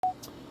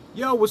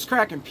Yo, what's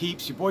cracking,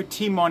 peeps? Your boy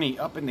T-Money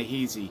up in the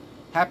Heezy.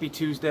 Happy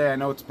Tuesday. I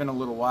know it's been a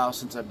little while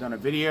since I've done a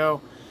video,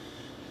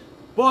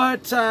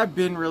 but I've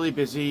been really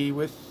busy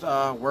with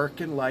work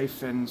and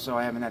life, and so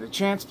I haven't had a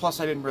chance. Plus,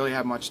 I didn't really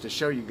have much to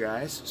show you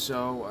guys.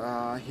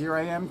 So here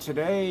I am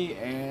today,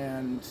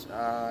 and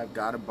I've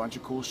got a bunch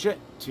of cool shit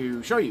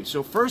to show you.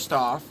 So first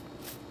off,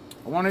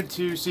 I wanted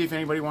to see if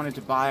anybody wanted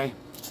to buy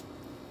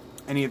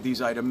any of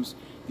these items.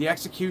 The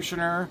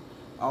Executioner,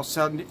 I'll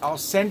send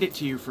it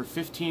to you for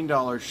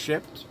 $15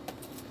 shipped.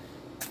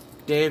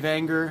 Day of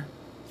Anger,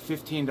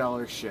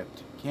 $15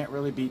 shipped. Can't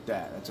really beat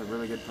that. That's a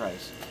really good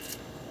price.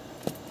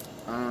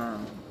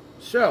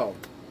 So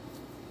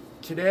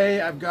today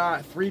I've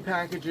got 3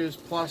 packages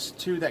plus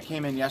 2 that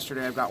came in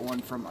yesterday. I've got one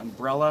from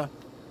Umbrella.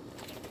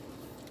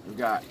 We've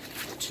got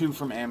 2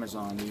 from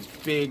Amazon. These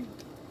big,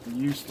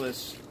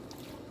 useless.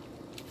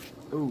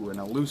 Ooh, and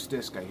a loose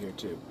disc I hear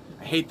too.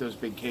 I hate those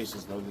big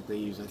cases though that they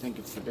use. I think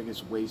it's the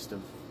biggest waste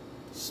of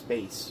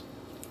space.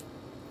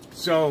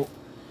 So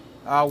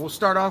we'll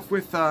start off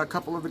with a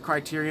couple of the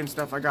Criterion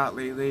stuff I got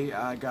lately.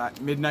 I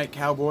got Midnight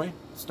Cowboy,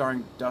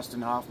 starring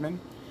Dustin Hoffman,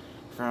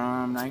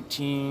 from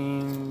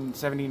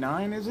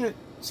 1979, is it?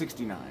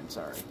 69,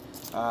 sorry.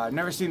 I've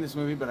never seen this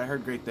movie, but I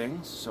heard great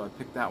things, so I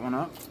picked that one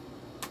up.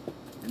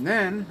 And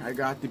then I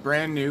got the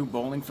brand new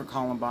Bowling for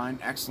Columbine.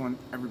 Excellent.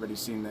 Everybody's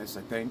seen this,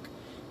 I think.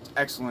 It's an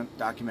excellent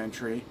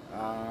documentary.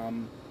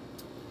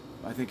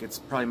 I think it's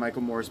probably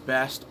Michael Moore's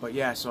best, but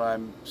yeah, so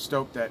I'm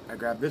stoked that I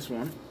grabbed this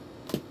one.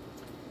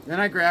 Then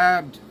I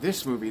grabbed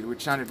this movie,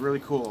 which sounded really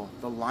cool,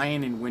 The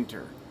Lion in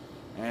Winter.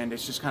 And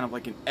it's just kind of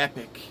like an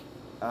epic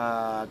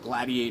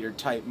gladiator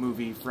type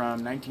movie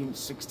from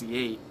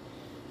 1968.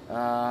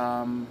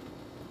 And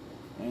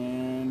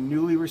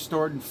newly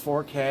restored in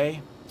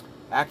 4K.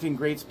 Acting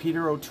greats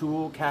Peter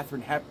O'Toole,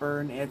 Katharine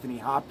Hepburn, Anthony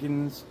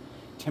Hopkins,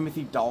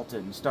 Timothy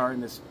Dalton,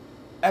 starring this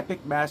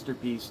epic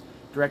masterpiece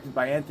directed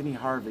by Anthony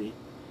Harvey.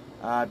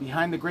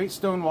 Behind the great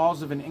stone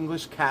walls of an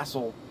English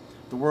castle,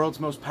 the world's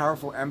most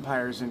powerful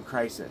empire is in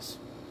crisis.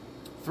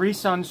 3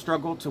 sons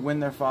struggle to win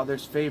their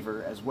father's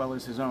favor as well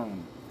as his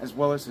own, as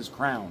well as his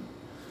crown.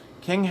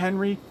 King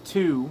Henry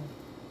II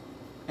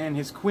and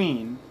his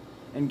queen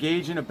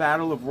engage in a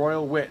battle of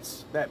royal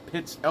wits that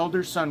pits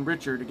elder son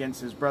Richard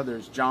against his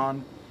brothers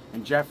John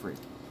and Geoffrey.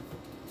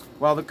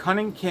 While the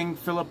cunning King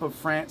Philip of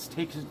France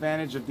takes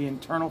advantage of the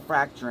internal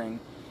fracturing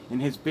in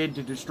his bid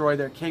to destroy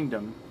their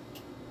kingdom.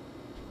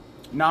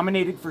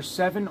 Nominated for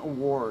 7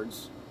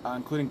 awards,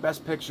 including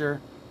Best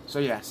Picture. So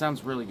yeah,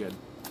 sounds really good.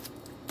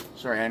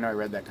 Sorry, I know I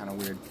read that kind of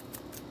weird.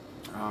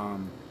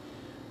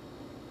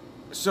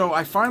 So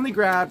I finally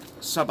grabbed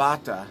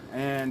Sabata,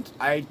 and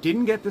I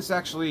didn't get this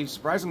actually,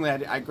 surprisingly.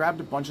 I grabbed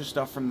a bunch of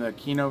stuff from the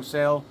Kino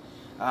sale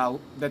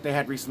that they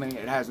had recently.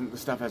 The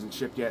stuff hasn't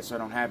shipped yet, so I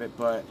don't have it,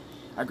 but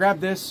I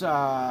grabbed this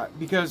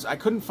because I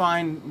couldn't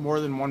find more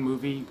than one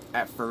movie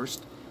at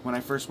first when I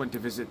first went to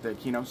visit the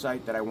Kino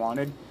site that I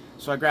wanted.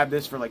 So I grabbed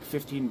this for like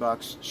 15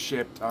 bucks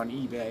shipped on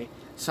eBay.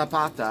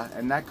 Sabata,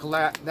 and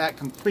that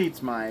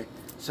completes my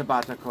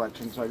Sabata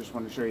collection, so I just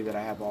wanted to show you that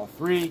I have all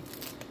 3.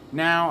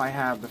 Now I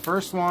have the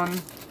first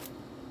one,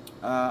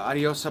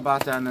 Adios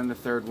Sabata, and then the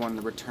third one,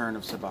 The Return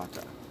of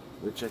Sabata,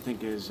 which I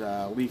think is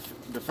Leaf.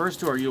 The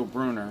first 2 are Yul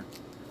Brynner.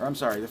 Or I'm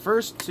sorry, the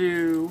first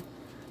 2,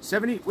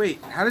 70,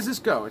 wait, how does this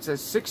go? It says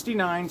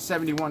 69,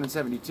 71, and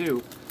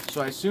 72,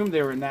 so I assume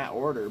they were in that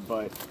order,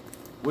 but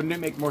wouldn't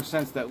it make more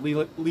sense that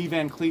Lee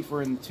Van Cleef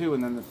were in 2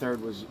 and then the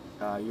third was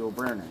Yul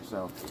Brynner?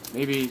 So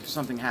maybe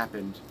something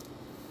happened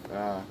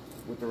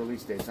with the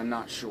release dates. I'm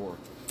not sure.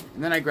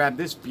 And then I grabbed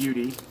this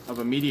beauty of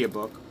a media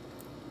book,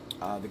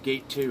 The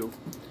Gate 2.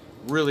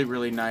 Really,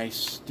 really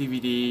nice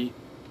DVD,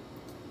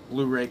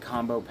 Blu-ray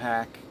combo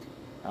pack,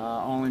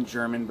 all in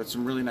German, but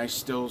some really nice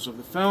stills of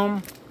the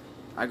film.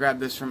 I grabbed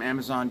this from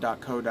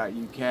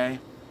Amazon.co.uk.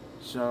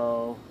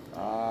 So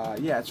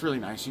yeah, it's really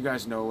nice. You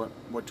guys know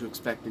what to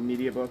expect in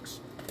media books.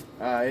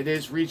 It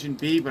is Region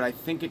B, but I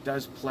think it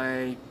does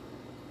play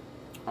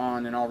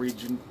on an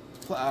all-region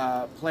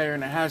player,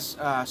 and it has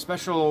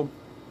special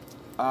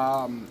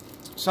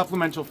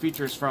supplemental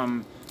features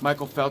from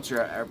Michael Felcher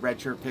at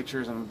Red Shirt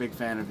Pictures. I'm a big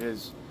fan of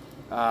his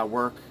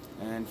work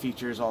and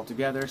features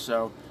altogether,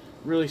 so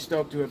really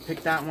stoked to have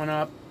picked that one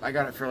up. I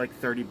got it for like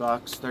 30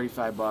 bucks,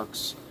 35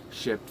 bucks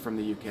shipped from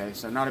the UK,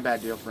 so not a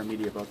bad deal for a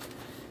media book.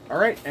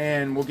 Alright,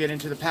 and we'll get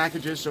into the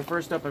packages. So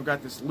first up, I've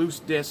got this loose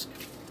disc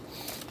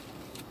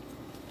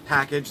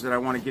package that I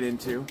want to get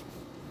into.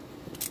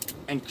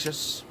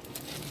 Anxious.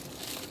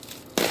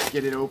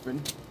 Get it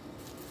open.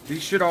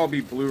 These should all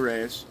be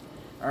Blu-rays.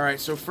 Alright,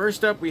 so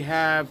first up we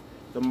have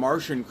The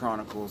Martian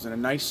Chronicles in a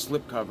nice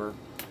slipcover.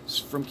 It's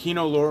from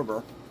Kino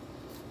Lorber.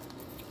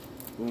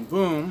 Boom,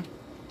 boom.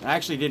 I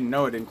actually didn't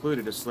know it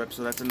included a slip,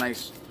 so that's a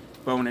nice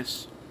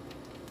bonus.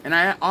 And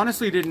I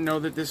honestly didn't know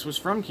that this was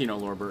from Kino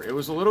Lorber. It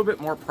was a little bit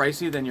more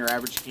pricey than your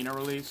average Kino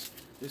release.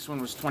 This one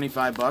was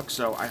 25 bucks,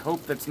 so I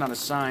hope that's not a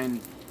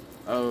sign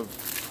of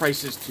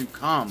prices to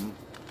come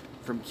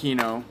from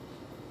Kino,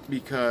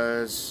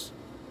 because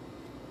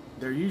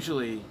they're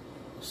usually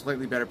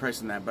slightly better price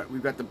than that. But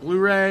we've got the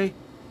Blu-ray,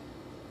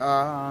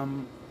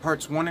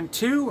 parts 1 and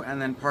 2,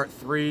 and then part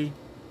 3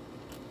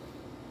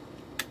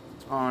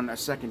 on a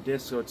second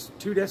disc. So it's a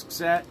 2-disc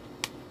set.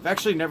 I've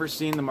actually never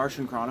seen The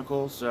Martian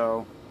Chronicles,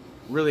 so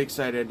really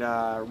excited.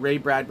 Ray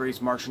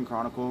Bradbury's Martian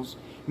Chronicles.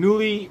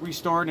 Newly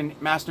restored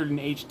and mastered in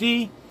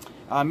HD.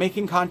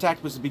 Making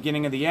Contact was the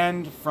beginning of the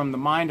end. From the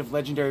mind of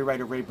legendary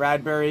writer Ray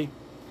Bradbury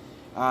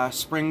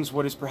springs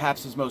what is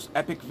perhaps his most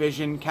epic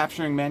vision,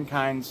 capturing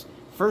mankind's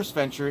first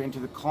venture into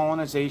the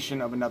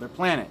colonization of another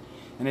planet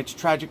and its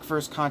tragic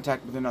first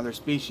contact with another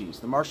species.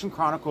 The Martian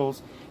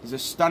Chronicles is a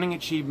stunning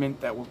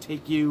achievement that will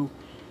take you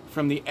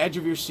from the edge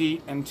of your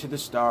seat and to the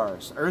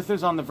stars. Earth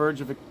is on the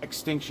verge of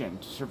extinction.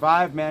 To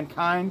survive,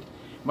 mankind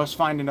must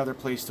find another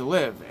place to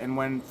live. And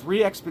when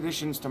 3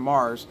 expeditions to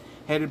Mars,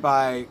 headed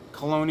by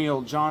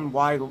Colonial John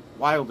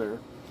Wilder,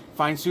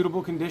 find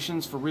suitable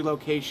conditions for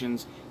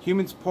relocations,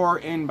 humans pour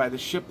in by the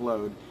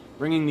shipload,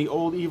 bringing the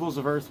old evils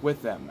of Earth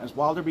with them. As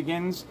Wilder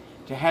begins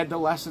to head the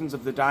lessons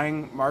of the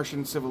dying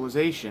Martian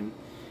civilization,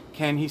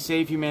 can he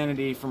save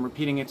humanity from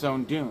repeating its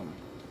own doom?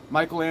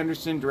 Michael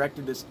Anderson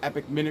directed this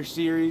epic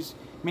miniseries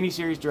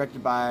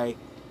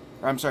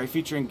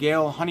featuring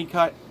Gail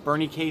Honeycutt,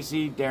 Bernie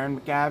Casey, Darren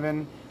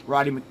McGavin,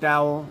 Roddy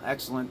McDowell,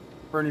 excellent,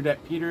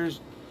 Bernadette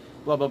Peters,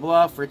 blah blah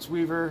blah, Fritz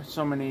Weaver,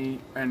 so many,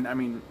 and I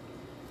mean,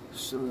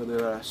 so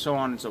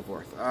on and so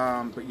forth.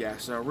 But yeah,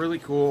 so really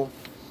cool.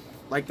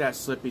 Like that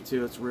Slippy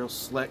too. It's real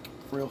slick,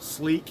 real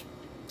sleek.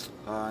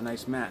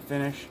 Nice matte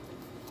finish.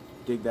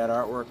 Dig that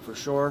artwork for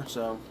sure.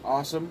 So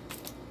awesome.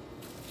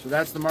 So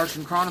that's the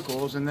Martian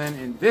Chronicles, and then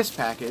in this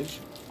package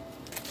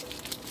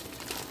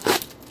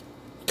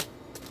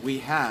we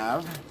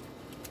have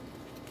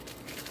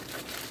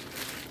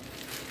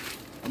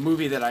a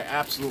movie that I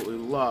absolutely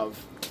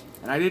love,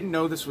 and I didn't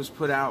know this was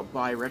put out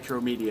by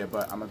Retro Media,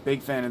 but I'm a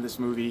big fan of this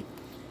movie.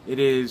 It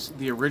is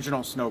the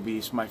original Snow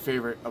Beast, my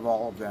favorite of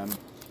all of them.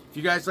 If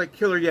you guys like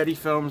Killer Yeti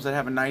films that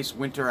have a nice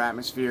winter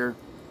atmosphere,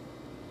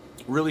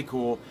 really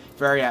cool,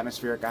 very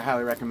atmospheric, I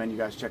highly recommend you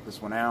guys check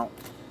this one out.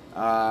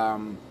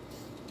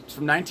 It's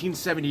from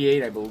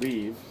 1978, I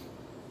believe.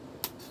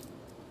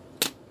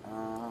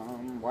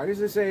 Why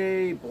does it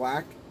say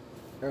black?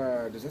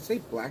 Does it say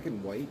black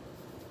and white?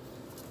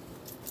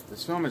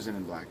 This film isn't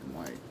in black and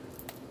white.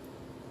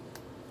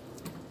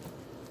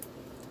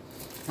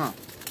 Huh,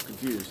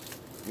 confused.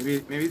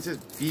 Maybe it says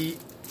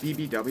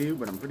BBW,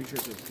 but I'm pretty sure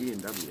it says B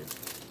and W.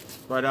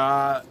 But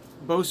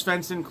Bo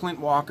Svensson, Clint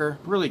Walker,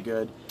 really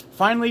good.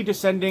 Finally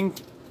descending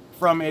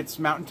from its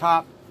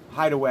mountaintop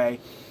hideaway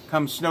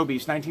comes Snow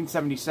Beast,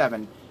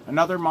 1977.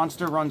 Another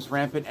monster runs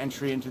rampant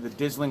entry into the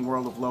dazzling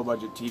world of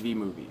low-budget TV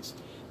movies.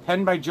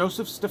 Penned by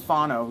Joseph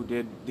Stefano, who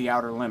did The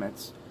Outer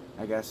Limits,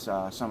 I guess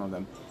some of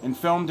them, and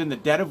filmed in the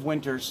dead of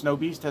winter, Snow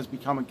Beast has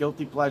become a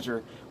guilty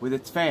pleasure with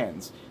its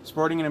fans.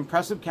 Sporting an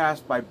impressive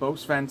cast by Bo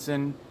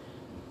Svensson,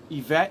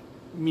 Yvette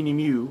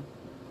Mimieux,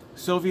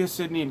 Sylvia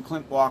Sidney, and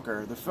Clint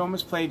Walker, the film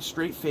is played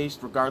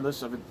straight-faced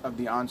regardless of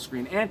the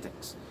on-screen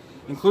antics.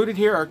 Included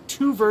here are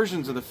 2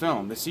 versions of the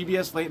film. The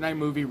CBS Late Night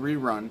Movie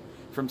rerun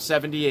from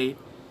 '78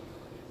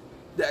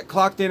 that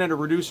clocked in at a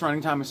reduced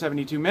running time of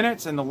 72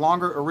 minutes, and the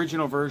longer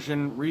original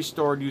version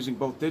restored using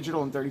both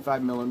digital and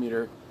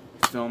 35mm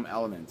film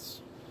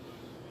elements.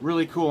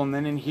 Really cool. And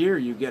then in here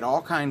you get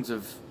all kinds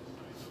of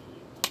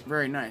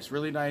very nice,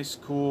 really nice,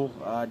 cool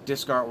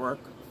disc artwork.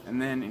 And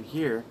then in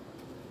here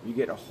you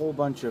get a whole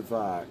bunch of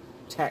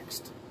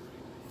text.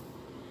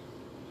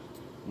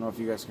 I don't know if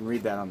you guys can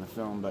read that on the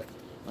film, but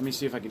let me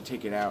see if I can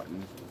take it out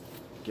and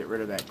get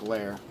rid of that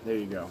glare. There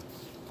you go.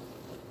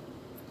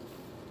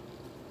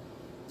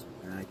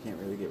 I can't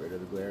really get rid of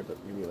the glare, but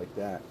maybe like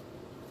that.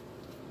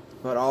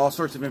 But all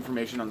sorts of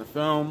information on the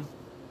film.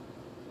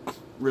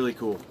 Really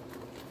cool.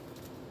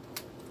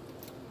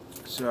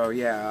 So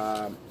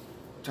yeah,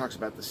 talks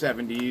about the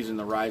 70s and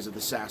the rise of the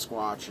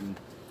Sasquatch and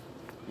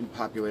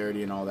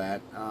popularity and all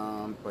that.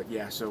 But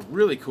yeah, so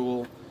really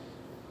cool.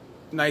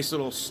 Nice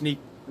little sneak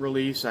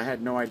release. I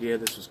had no idea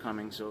this was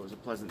coming, so it was a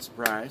pleasant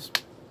surprise.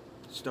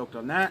 Stoked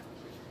on that.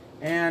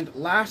 And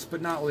last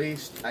but not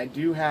least, I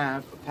do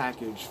have a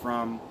package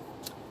from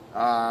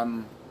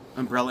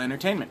Umbrella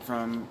Entertainment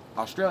from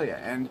Australia.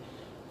 And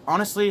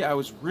honestly, I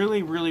was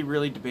really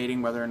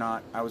debating whether or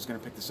not I was going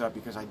to pick this up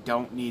because I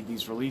don't need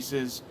these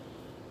releases,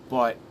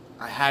 but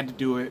I had to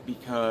do it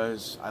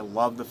because I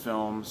love the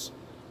films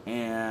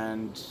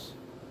and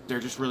they're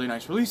just really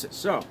nice releases.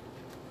 So,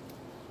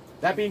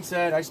 that being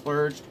said, I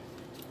splurged.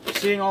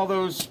 Seeing all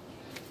those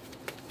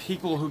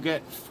people who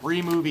get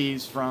free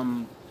movies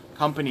from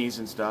companies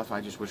and stuff,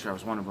 I just wish I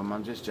was one of them.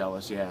 I'm just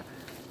jealous, yeah.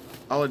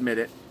 I'll admit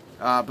it.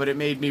 But it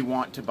made me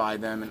want to buy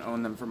them and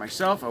own them for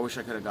myself. I wish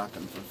I could have got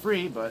them for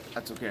free, but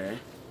that's okay.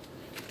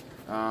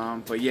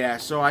 But yeah,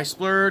 so I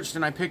splurged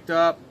and I picked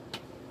up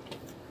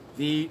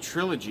the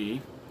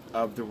trilogy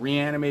of the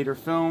Reanimator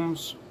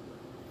films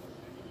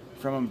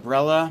from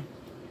Umbrella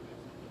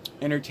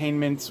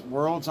Entertainment's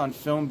Worlds on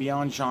Film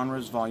Beyond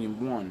Genres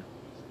Volume 1.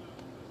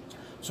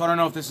 So I don't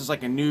know if this is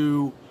like a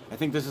new, I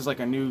think this is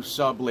like a new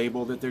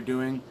sub-label that they're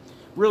doing.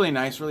 Really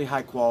nice, really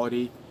high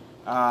quality.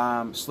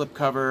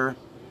 Slipcover.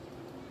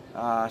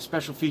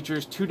 Special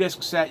features,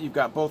 2-disc set. You've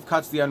got both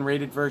cuts, the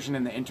unrated version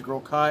and the integral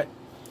cut.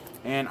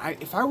 And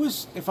if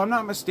I'm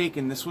not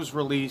mistaken, this was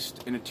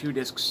released in a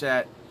 2-disc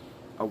set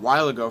a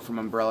while ago from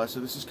Umbrella. So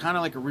this is kind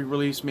of like a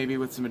re-release, maybe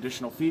with some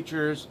additional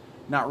features.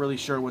 Not really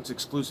sure what's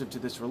exclusive to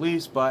this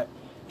release, but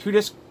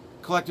 2-disc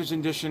collector's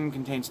edition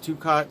contains 2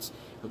 cuts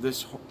of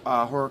this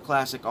horror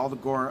classic, all the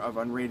gore of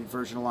unrated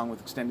version along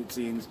with extended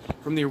scenes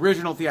from the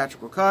original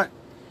theatrical cut.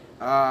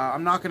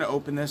 I'm not going to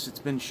open this. It's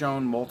been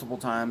shown multiple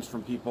times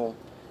from people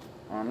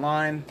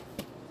online,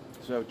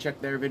 so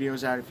check their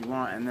videos out if you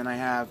want. And then I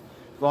have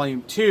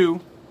volume 2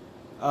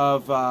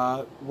 of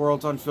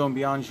Worlds on Film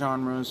Beyond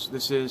Genres.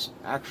 This is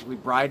actually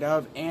Bride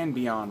of and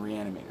Beyond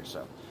Reanimator.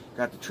 So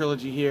got the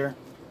trilogy here.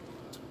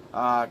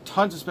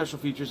 Tons of special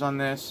features on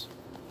this.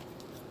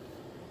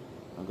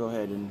 I'll go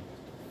ahead and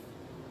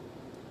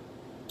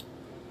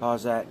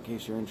pause that in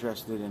case you're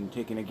interested in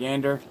taking a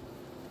gander.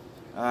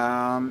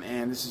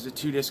 And this is a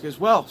 2-disc as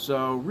well,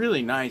 so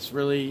really nice,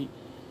 really,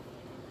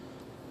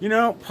 you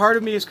know, part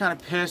of me is kind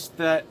of pissed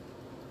that,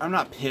 I'm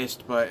not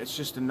pissed, but it's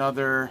just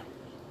another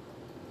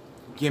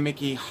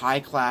gimmicky,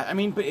 high class, I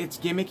mean, but it's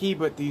gimmicky,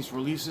 but these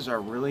releases are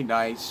really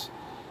nice.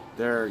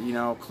 They're, you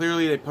know,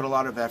 clearly they put a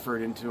lot of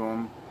effort into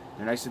them.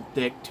 They're nice and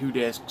thick, 2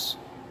 discs,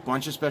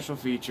 bunch of special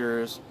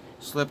features,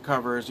 slip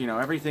covers, you know,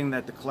 everything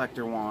that the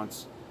collector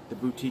wants, the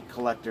boutique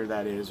collector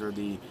that is, or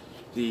the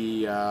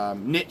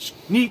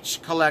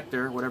niche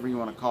collector, whatever you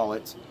want to call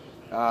it,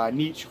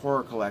 niche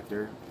horror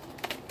collector.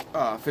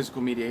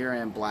 Physical media. Here I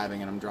am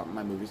blabbing and I'm dropping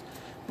my movies,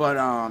 but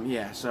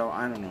yeah. So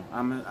I don't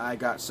know. I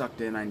got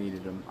sucked in. I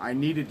needed them. I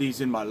needed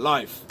these in my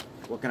life.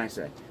 What can I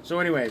say? So,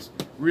 anyways,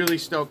 really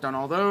stoked on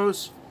all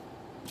those.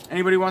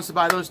 Anybody wants to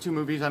buy those 2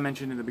 movies I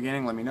mentioned in the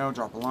beginning, let me know.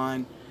 Drop a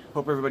line.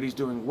 Hope everybody's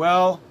doing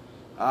well.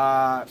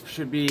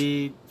 Should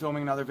be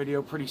filming another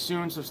video pretty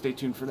soon, so stay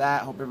tuned for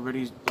that. Hope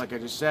everybody's, like I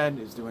just said,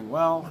 is doing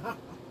well.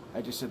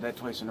 I just said that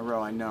twice in a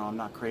row. I know, I'm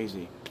not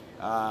crazy.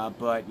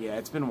 But yeah,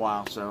 it's been a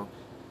while, so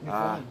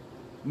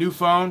new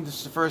phone. This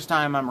is the first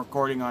time I'm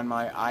recording on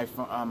my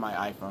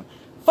iPhone.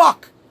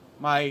 Fuck!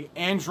 My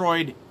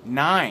Android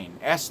 9,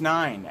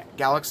 S9,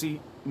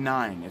 Galaxy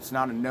 9. It's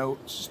not a Note,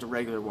 it's just a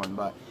regular one,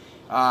 but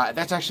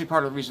that's actually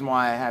part of the reason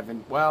why I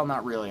haven't, well,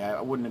 not really.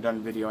 I wouldn't have done a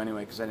video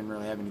anyway because I didn't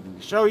really have anything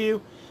to show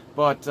you.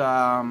 But,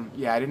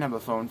 yeah, I didn't have a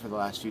phone for the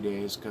last few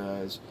days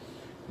because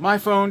my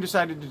phone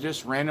decided to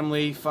just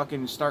randomly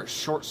fucking start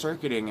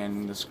short-circuiting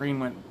and the screen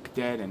went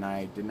dead and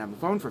I didn't have a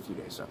phone for a few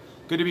days. So,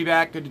 good to be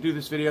back. Good to do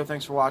this video.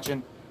 Thanks for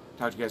watching.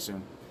 Talk to you guys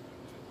soon.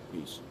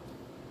 Peace.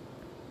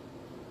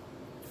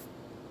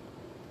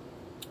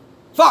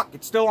 Fuck!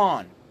 It's still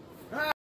on.